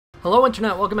Hello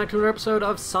Internet, welcome back to another episode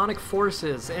of Sonic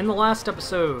Forces. In the last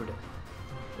episode,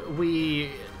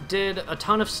 we did a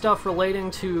ton of stuff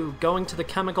relating to going to the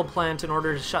chemical plant in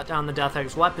order to shut down the Death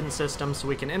Egg's weapon system so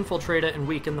we can infiltrate it and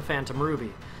weaken the Phantom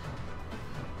Ruby.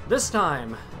 This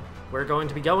time, we're going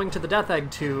to be going to the Death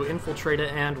Egg to infiltrate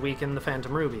it and weaken the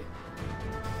Phantom Ruby.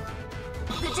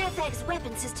 The Death Egg's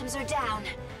weapon systems are down.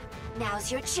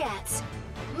 Now's your chance.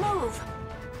 Move!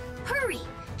 Hurry!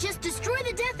 Just destroy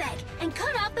the Death Egg and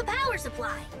cut off the power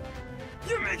supply.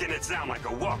 You're making it sound like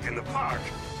a walk in the park.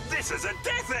 This is a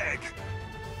Death Egg!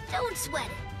 Don't sweat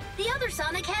it. The other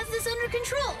Sonic has this under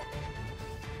control.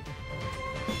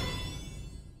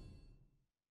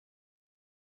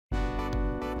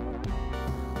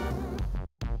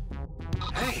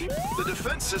 Hey, the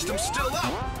defense system's still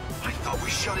up. I thought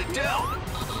we shut it down.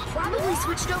 Probably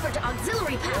switched over to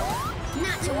auxiliary power.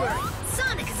 Not to worry.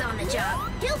 Sonic is on the job.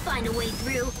 He'll find a way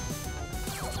through.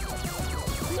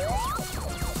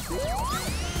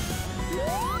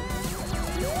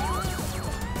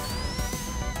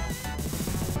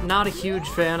 Not a huge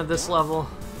fan of this level.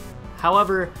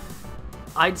 However,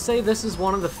 I'd say this is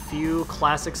one of the few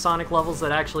classic Sonic levels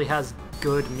that actually has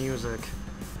good music.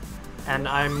 And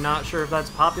I'm not sure if that's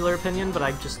popular opinion, but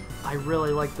I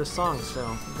really like this song,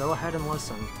 so go ahead and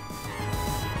listen.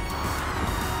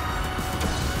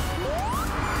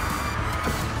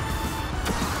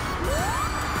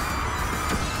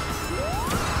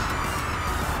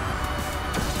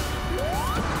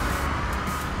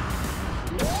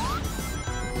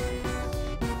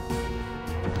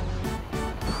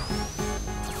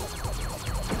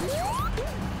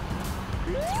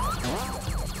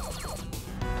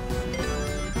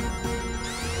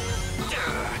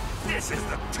 This is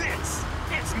the pits!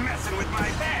 It's messing with my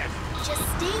head! Just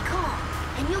stay calm,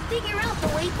 and you'll figure out the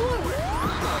way forward.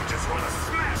 I just want to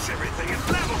smash everything and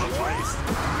level the place!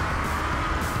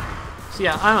 So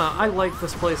yeah, I don't know, I like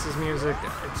this place's music.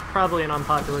 It's probably an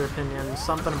unpopular opinion.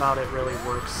 Something about it really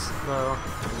works, though,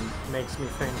 and makes me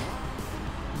think,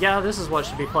 yeah, this is what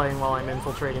should be playing while I'm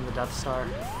infiltrating the Death Star.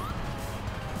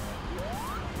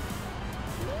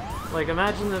 Like,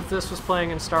 imagine if this was playing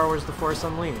in Star Wars The Force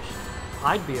Unleashed.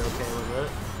 I'd be okay with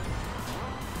it.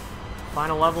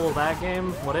 Final level of that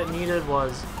game, what it needed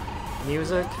was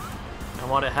music, and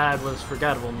what it had was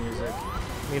forgettable music.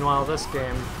 Meanwhile, this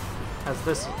game has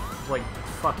this, like,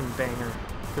 fucking banger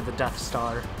for the Death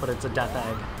Star, but it's a Death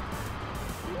Egg.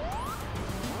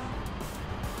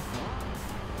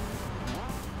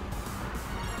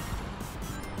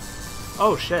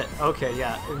 Oh shit, okay,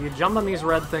 yeah. If you jump on these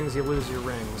red things, you lose your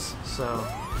rings, so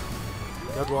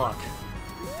good luck.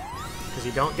 Because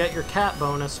you don't get your cat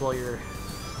bonus while you're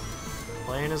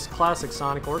playing as Classic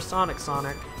Sonic or Sonic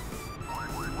Sonic.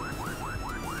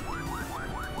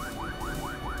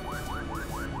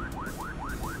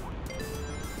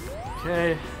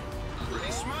 Okay.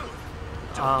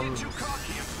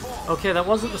 Okay, that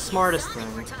wasn't the smartest thing.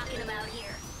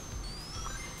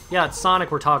 Yeah, it's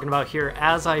Sonic we're talking about here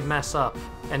as I mess up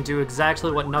and do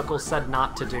exactly what Knuckles said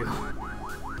not to do.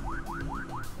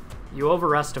 You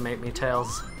overestimate me,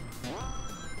 Tails.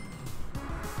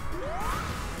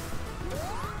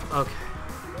 Okay.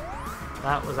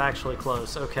 That was actually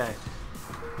close. Okay.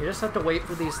 You just have to wait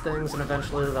for these things and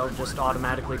eventually they'll just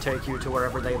automatically take you to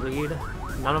wherever they lead.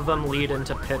 None of them lead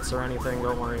into pits or anything,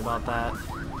 don't worry about that.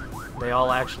 They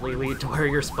all actually lead to where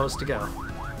you're supposed to go.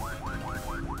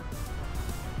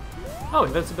 Oh,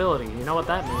 invincibility. You know what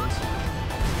that means.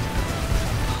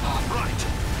 Alright,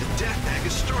 the Death Egg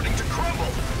is starting to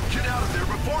crumble. Get out of there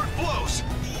before it blows.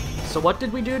 So what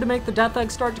did we do to make the Death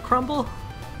Egg start to crumble?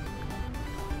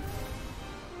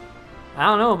 I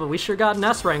don't know, but we sure got an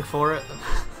S rank for it.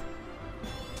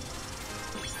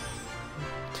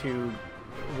 To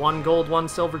 1 gold, 1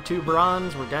 silver, 2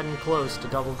 bronze, we're getting close to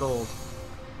double gold.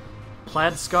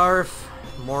 Plaid scarf,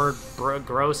 more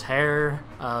gross hair,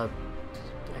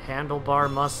 handlebar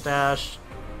mustache,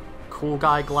 cool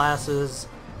guy glasses,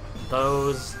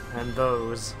 those, and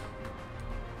those.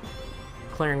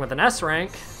 Clearing with an S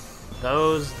rank,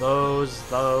 those,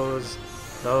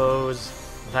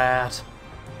 that.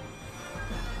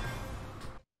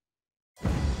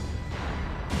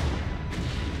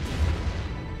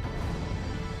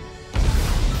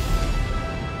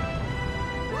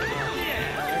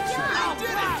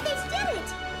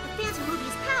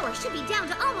 Should be down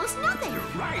to almost nothing. You're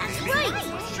right.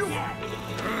 That's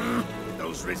right.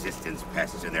 Those resistance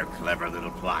pests and their clever little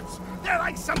plots. They're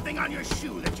like something on your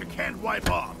shoe that you can't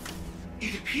wipe off.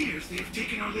 It appears they've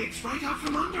taken our legs right out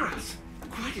from under us.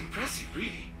 Quite impressive,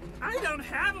 really. I don't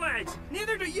have legs!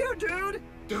 Neither do you, dude!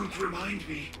 Don't remind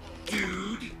me,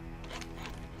 dude.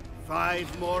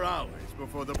 5 more hours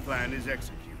before the plan is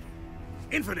executed.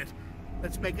 Infinite,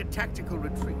 let's make a tactical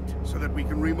retreat so that we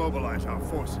can remobilize our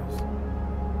forces.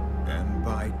 And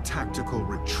by tactical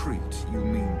retreat, you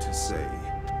mean to say,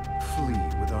 flee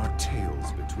with our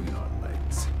tails between our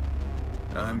legs.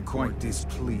 I'm quite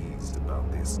displeased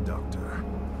about this, Doctor.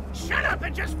 Shut up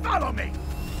and just follow me!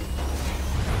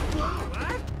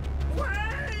 What?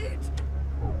 Wait!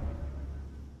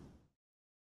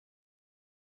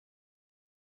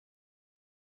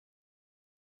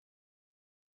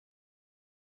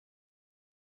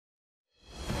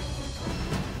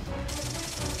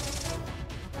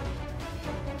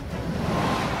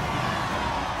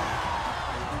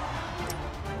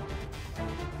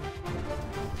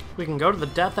 We can go to the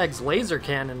Death Egg's laser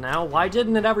cannon now. Why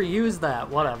didn't it ever use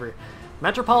that? Whatever.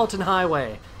 Metropolitan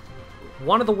Highway.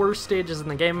 One of the worst stages in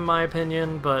the game, in my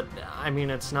opinion, but, I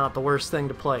mean, it's not the worst thing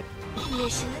to play.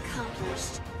 Mission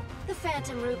accomplished. The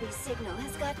Phantom Ruby signal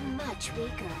has gotten much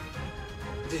weaker.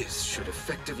 This should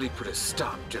effectively put a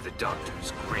stop to the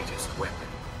Doctor's greatest weapon.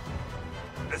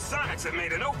 The Sonics have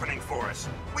made an opening for us.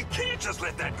 We can't just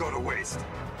let that go to waste.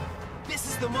 This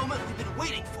is the moment we've been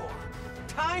waiting for.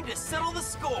 Time to settle the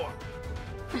score.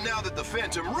 Now that the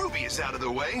Phantom Ruby is out of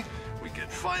the way, we can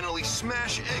finally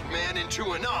smash Eggman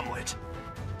into an omelet.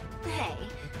 Hey,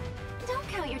 don't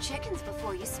count your chickens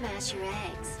before you smash your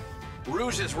eggs.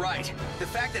 Rouge is right. The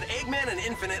fact that Eggman and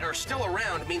Infinite are still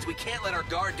around means we can't let our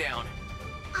guard down.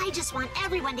 I just want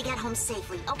everyone to get home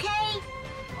safely, okay?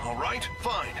 All right,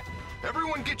 fine.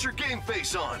 Everyone get your game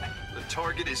face on. The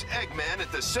target is Eggman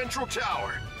at the Central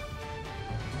Tower.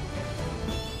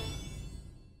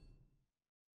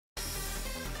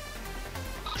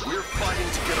 We're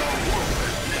fighting to get our world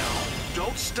back now.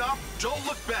 Don't stop, don't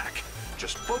look back.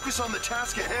 Just focus on the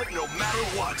task ahead no matter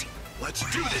what. Let's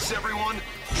do this, everyone.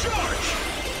 Charge!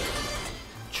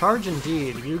 Charge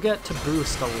indeed. You get to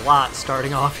boost a lot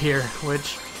starting off here,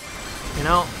 which, you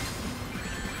know,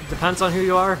 depends on who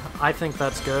you are. I think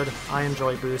that's good. I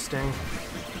enjoy boosting.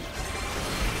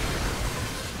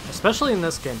 Especially in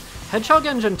this game. Hedgehog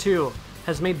Engine 2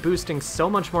 has made boosting so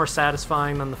much more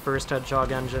satisfying than the first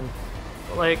Hedgehog Engine.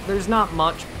 Like, there's not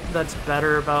much that's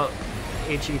better about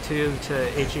HE2 to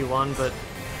HE1, but...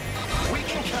 We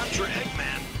can capture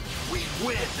Eggman. We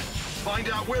win. Find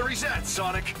out where he's at,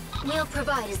 Sonic. We'll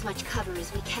provide as much cover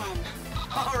as we can.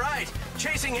 All right,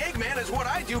 chasing Eggman is what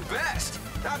I do best.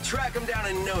 I'll track him down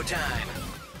in no time.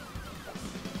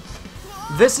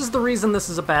 This is the reason this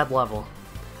is a bad level.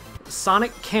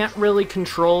 Sonic can't really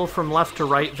control from left to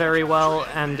right very well,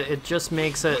 and it just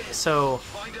makes it so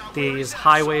these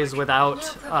highways without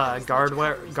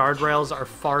guardrails are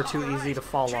far too easy to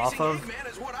fall off of.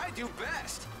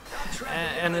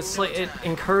 And it's like, it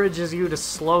encourages you to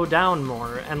slow down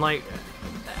more, and like,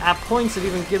 at points it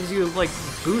even gives you like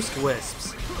boost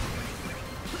wisps.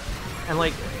 And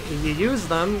like, you use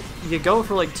them, you go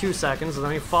for like 2 seconds, and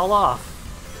then you fall off.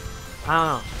 I don't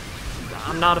know.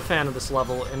 I'm not a fan of this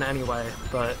level in any way,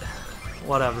 but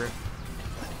whatever.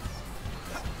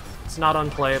 It's not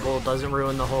unplayable, it doesn't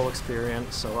ruin the whole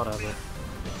experience, so whatever.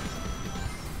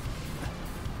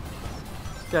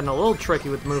 Getting a little tricky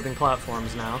with moving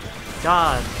platforms now.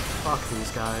 God, fuck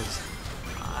these guys.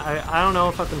 I don't know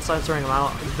if I've been censoring them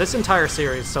out. This entire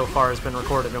series so far has been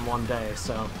recorded in one day,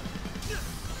 so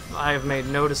I have made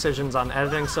no decisions on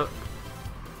editing, so...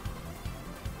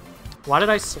 Why did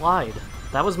I slide?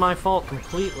 That was my fault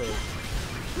completely.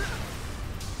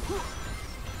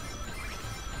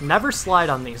 Never slide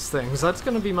on these things. That's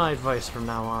gonna be my advice from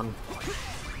now on.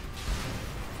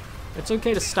 It's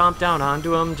okay to stomp down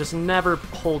onto them, just never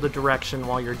hold a direction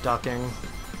while you're ducking.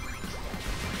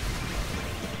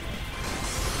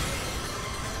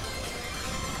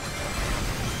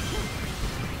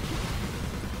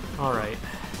 Alright.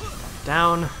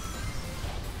 Down.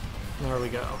 There we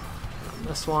go. On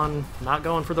this one, not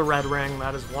going for the red ring.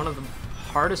 That is one of the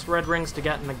hardest red rings to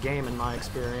get in the game in my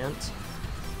experience.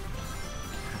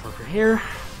 Over here.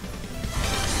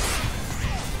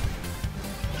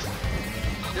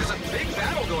 There's a big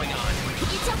battle going on.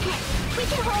 It's okay. We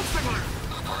can hold for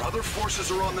now. Our other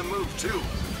forces are on the move, too.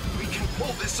 We can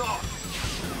pull this off.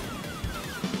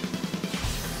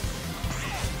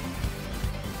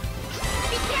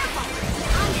 Be careful.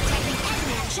 I'm detecting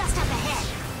Eggman just up ahead.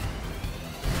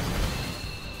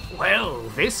 Well,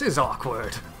 this is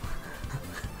awkward.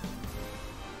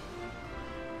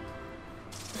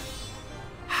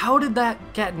 How did that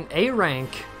get an A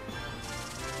rank?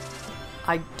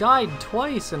 I died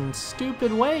twice in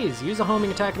stupid ways. Use a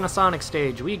homing attack in a Sonic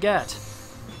stage. We get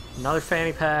another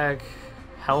fanny pack,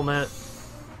 helmet,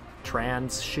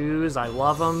 trans shoes. I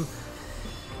love them.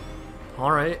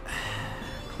 Alright.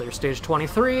 Clear stage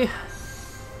 23.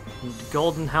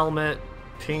 Golden helmet,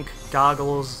 pink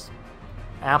goggles,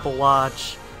 Apple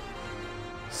Watch,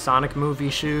 Sonic movie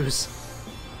shoes,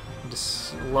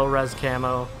 just low-res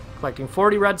camo. Collecting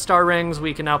 40 red star rings,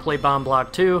 we can now play Bomb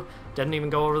Block 2. Didn't even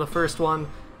go over the first one.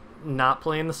 Not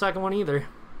playing the second one either.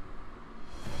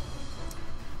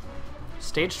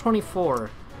 Stage 24.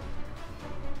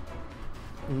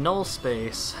 Null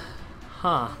space.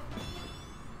 Huh.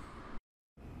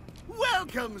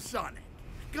 Welcome, Sonic.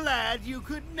 Glad you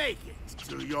could make it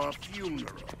to your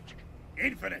funeral.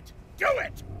 Infinite, do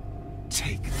it!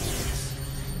 Take this.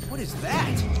 What is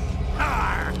that?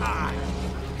 Har, har.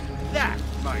 That,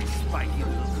 my spiky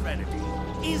little trinity,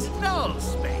 is Null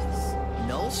space.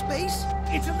 Null space?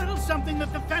 It's a little something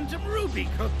that the Phantom Ruby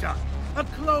cooked up. A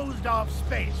closed-off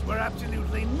space where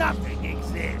absolutely nothing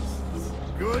exists.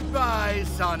 Goodbye,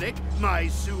 Sonic, my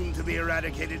soon-to-be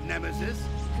eradicated nemesis.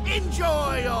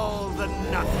 Enjoy all the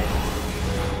nothing.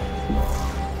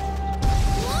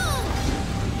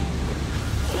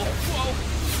 Whoa!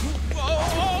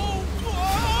 Whoa!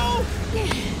 Whoa!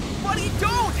 Buddy,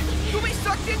 don't! You'll be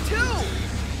sucked in too!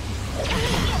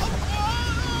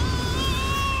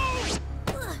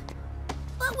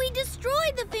 But we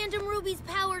destroyed the Phantom Ruby's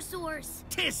power source.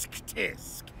 Tisk,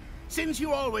 tisk. Since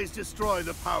you always destroy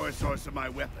the power source of my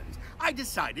weapons, I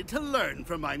decided to learn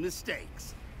from my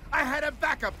mistakes. I had a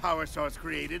backup power source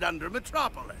created under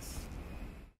Metropolis.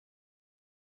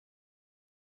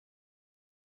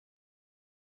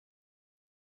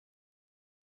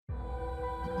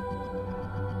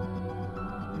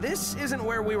 This isn't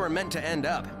where we were meant to end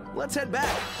up. Let's head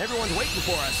back. Everyone's waiting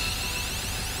for us.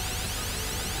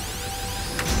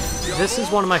 This is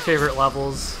one of my favorite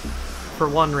levels, for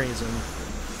one reason.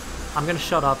 I'm gonna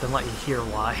shut up and let you hear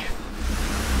why.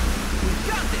 We've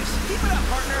got this! Keep it up,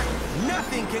 partner!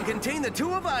 Nothing can contain the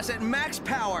two of us at max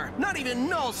power! Not even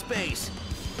Null space!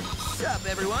 What's up,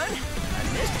 everyone? I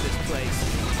missed this place.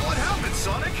 What happened,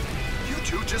 Sonic? You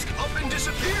two just up and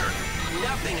disappeared.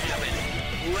 Nothing happened.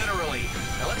 Literally.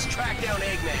 Now let's track down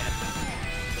Eggman.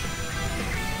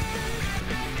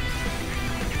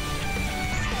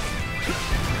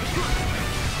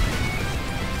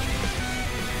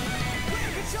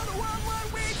 Show the world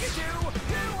what we can do.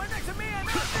 You are next to me and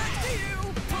I'm next to you.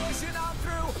 Pushing on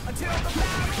through until the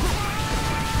battle's won.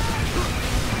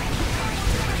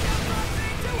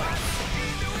 Something to us.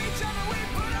 Into each other we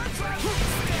put our trust.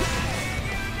 Staying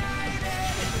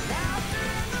united after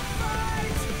the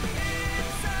fight.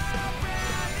 It's a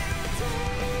brand new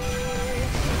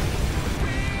day.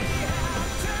 We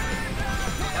have turned the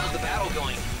page. How's the battle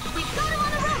going? We've got him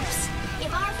on the ropes.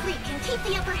 If our fleet can keep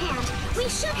the upper hand, we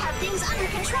should have things under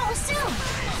control soon.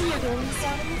 You're gonna miss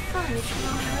out on the fun if you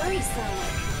don't hurry,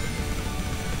 Sonic.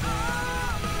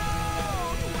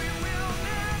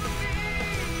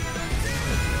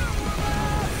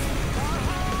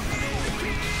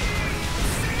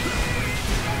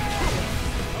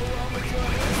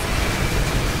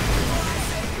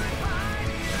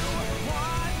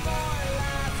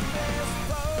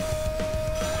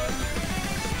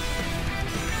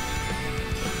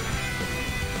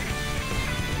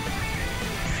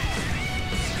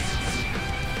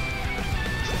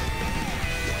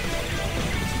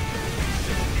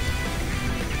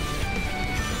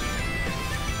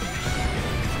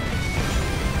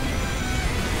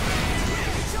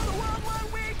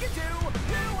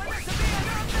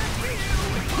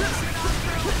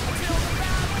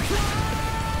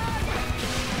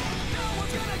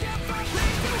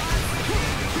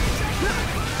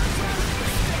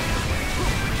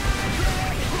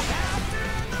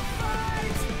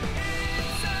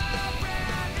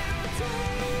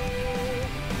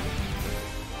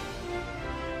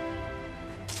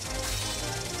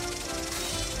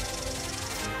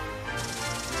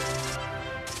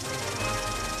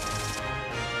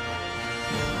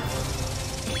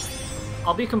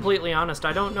 I'll be completely honest,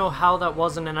 I don't know how that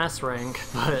wasn't an S rank,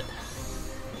 but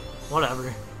whatever.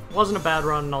 It wasn't a bad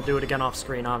run, and I'll do it again off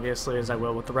screen, obviously, as I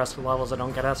will with the rest of the levels I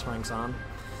don't get S ranks on.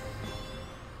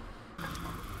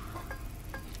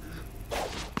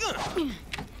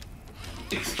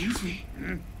 Excuse me,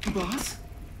 boss?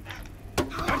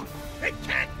 It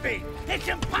can't be! It's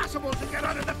impossible to get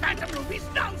out of the Phantom Ruby's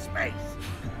null space!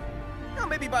 Well,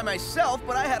 maybe by myself,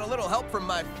 but I had a little help from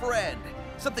my friend.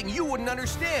 Something you wouldn't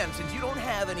understand since you don't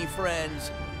have any friends.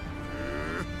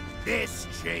 This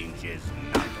changes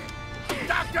nothing.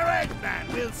 Dr.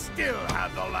 Eggman will still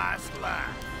have the last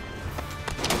laugh.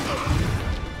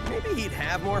 Maybe he'd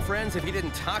have more friends if he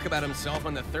didn't talk about himself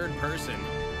in the third person.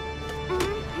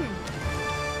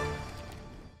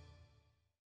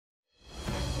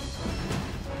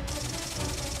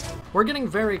 We're getting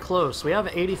very close. We have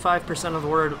 85% of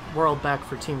the world back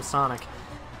for Team Sonic.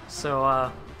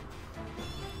 So,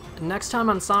 next time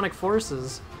on Sonic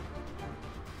Forces,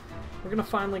 we're gonna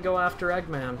finally go after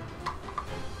Eggman.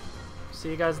 See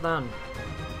you guys then.